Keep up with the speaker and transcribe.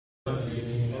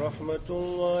رحمة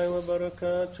الله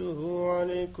وبركاته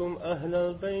عليكم أهل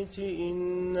البيت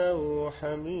إنه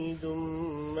حميد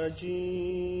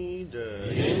مجيد.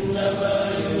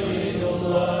 إنما يريد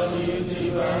الله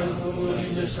ليذهب عنكم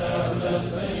رجس أهل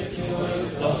البيت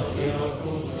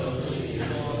ويطهركم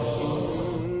تطهيرا.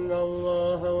 إن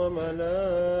الله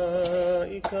وملائكته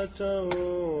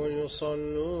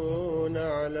يصلون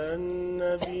على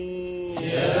النبي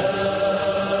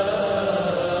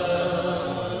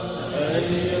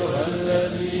أيها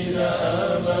الذين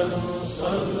آمنوا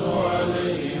صلوا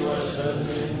عليه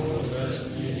وسلموا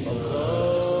تسليما.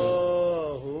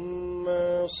 اللهم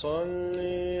صل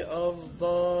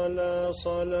أفضل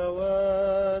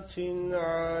صلوات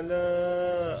على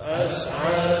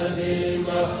أسعد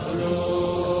مخلوقاتك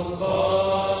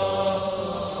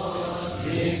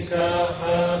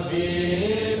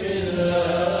حبيب الله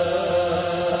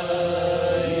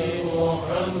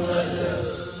محمد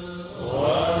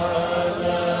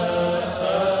وعلى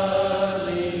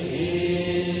آله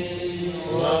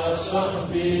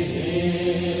وصحبه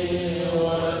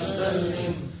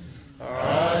وسلم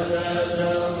عدد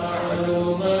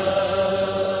معلوماتك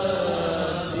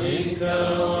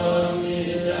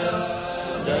ومداد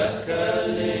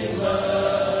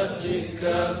كلماتك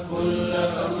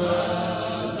كلما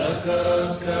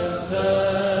ذكرك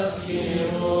الذاكرون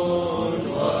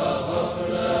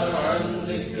وغفل عن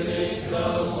ذكرك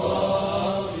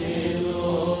الغافلون.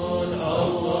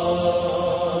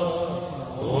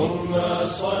 اللهم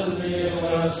صل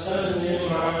وسلم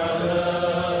على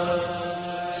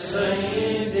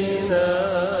سيدنا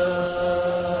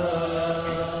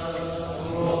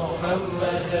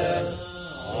محمد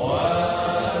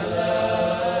وعلى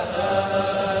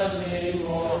آل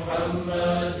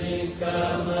محمد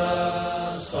كما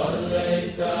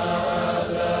صليت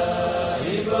على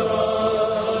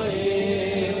إبراهيم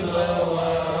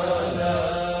وعلى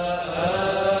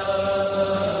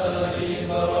آل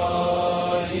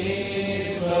إبراهيم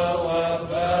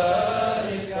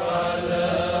وبارك على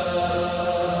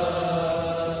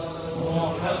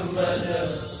محمد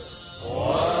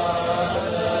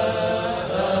وعلى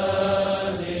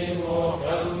آل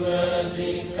محمد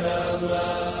كما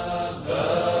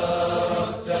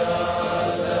باركت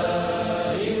على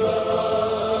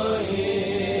إبراهيم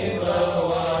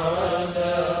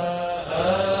وعلى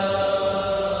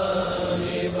آل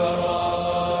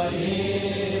إبراهيم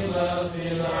في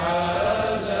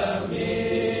العالمين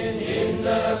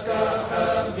إنك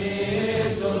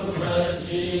حميد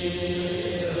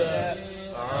مجيد.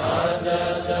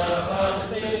 عدد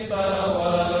خلقك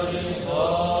ورضا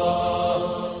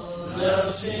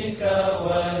نفسك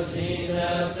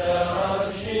وزينة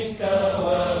عرشك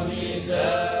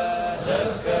ومداد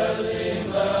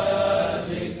كلماتك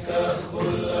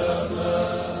كلما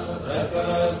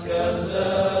ذكرك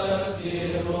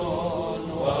الذاكرون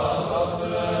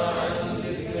وغفل عن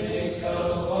ذكرك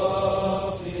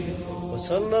الغافلون.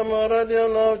 وسلم رضي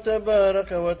الله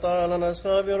تبارك وتعالى عن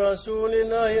أصحاب رسول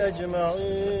الله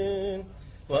أجمعين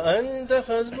وأنت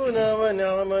حسبنا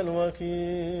ونعم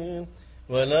الوكيل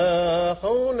ولا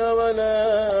حول ولا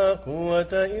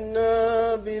قوة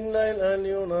إلا بالله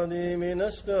العلي العظيم.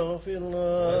 نستغفر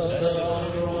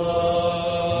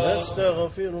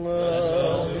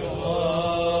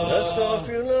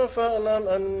الله فاعلم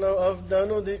أنه أفضل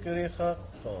ذكر حقا.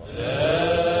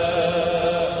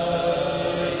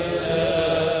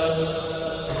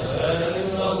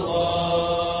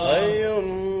 حي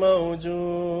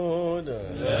موجود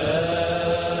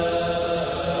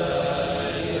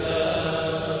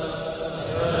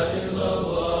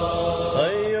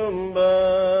حي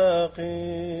باقي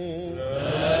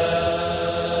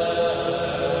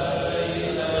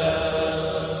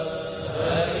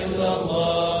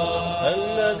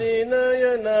الذي لا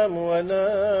ينام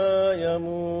ولا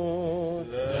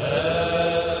يموت.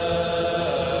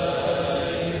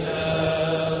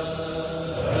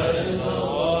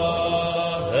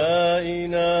 لا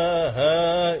إله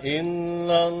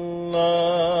إلا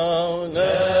الله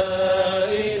لا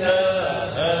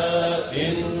إله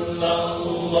إلا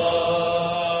الله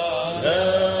لا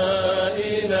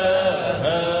إله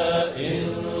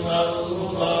إلا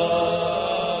الله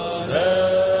لا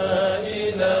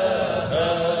إله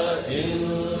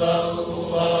إلا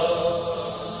الله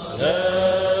لا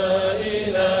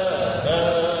إله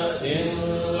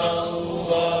إلا الله لا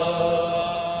إله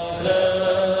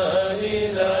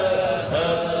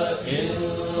إلا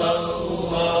الله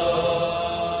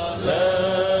لا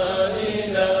إله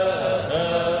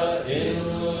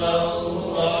إلا الله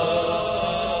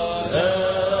لا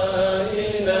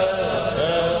إله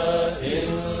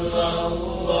إلا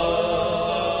الله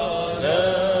لا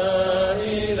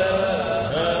إله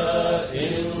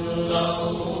إلا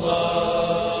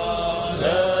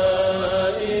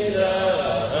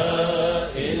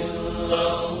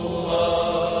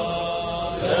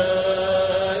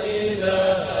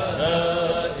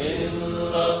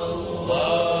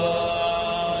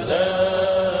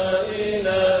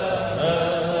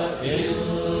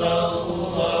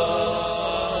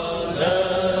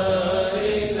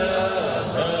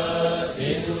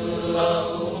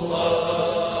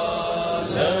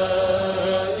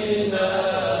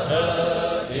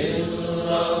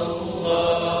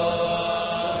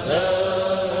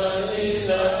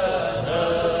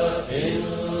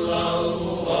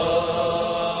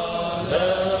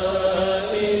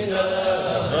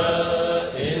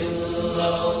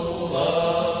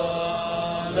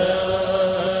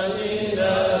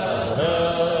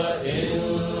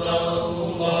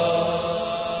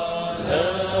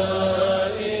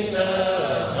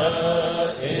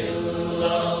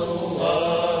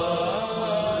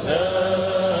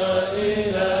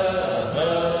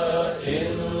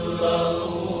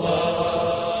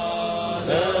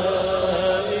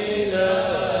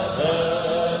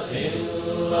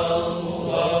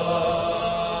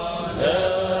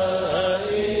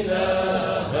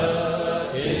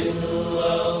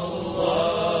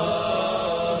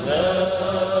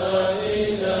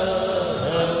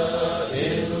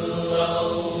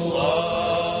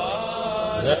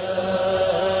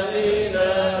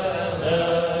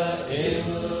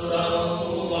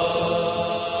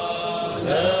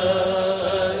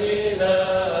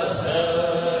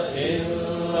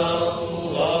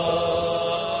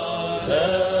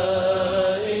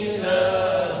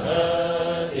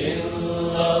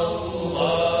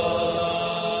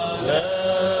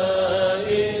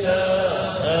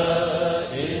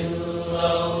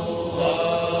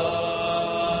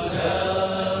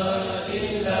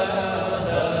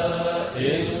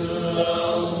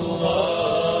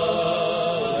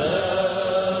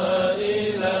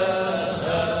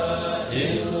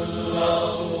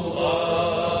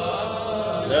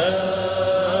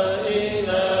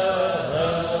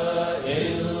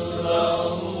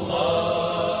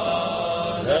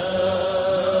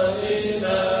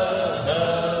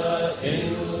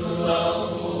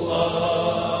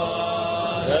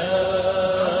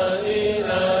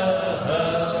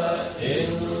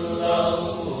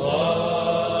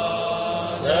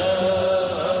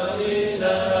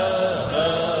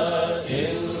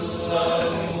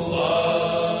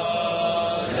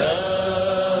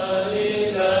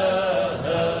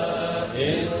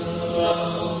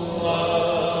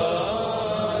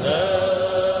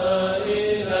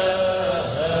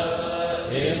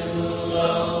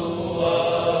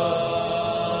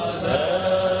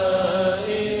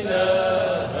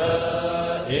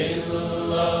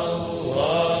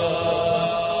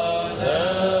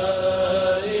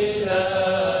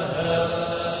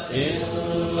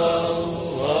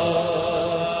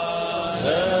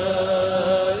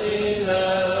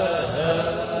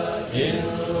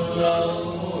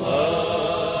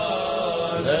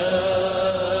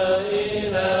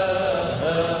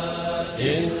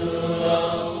إلا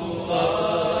الله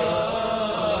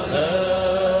لا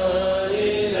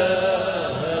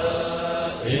إله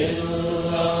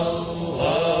إلا الله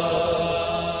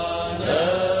لا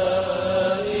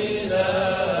إله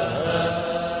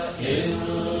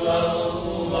إلا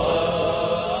الله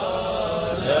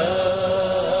لا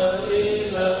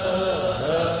إله إلا الله لا إله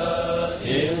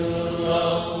إلا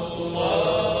الله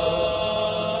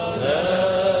لا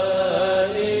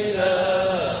إله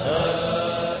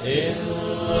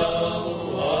إلا الله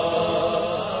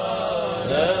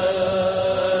لا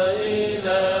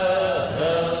إله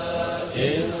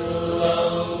إلا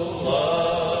الله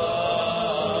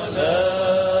لا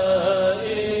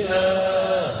إله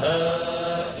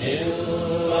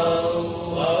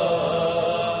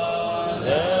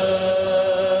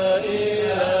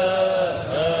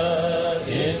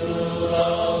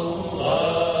إلا الله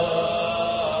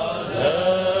لا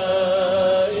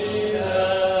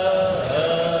إله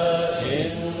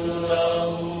إلا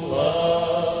الله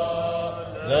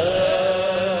لا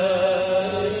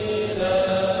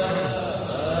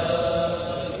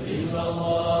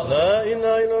لا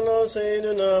إله إلا الله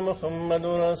سيدنا محمد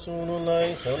رسول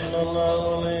الله صلى الله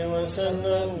عليه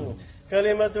وسلم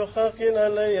كلمة حق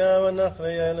عليها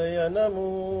ونحيا عليها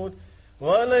نموت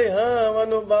وعليها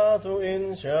ونبعث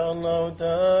إن شاء الله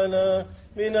تعالى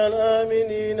من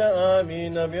الآمنين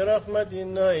آمين برحمة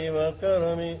الله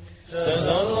وكرمه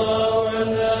جزا الله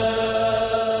عنا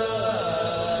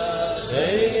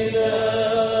سيدنا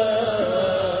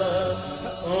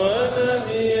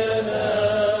ونبينا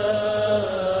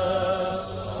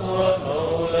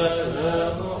ومولانا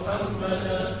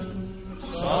محمدا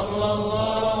صلى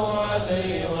الله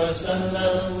عليه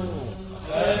وسلم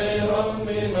خيرا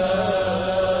بما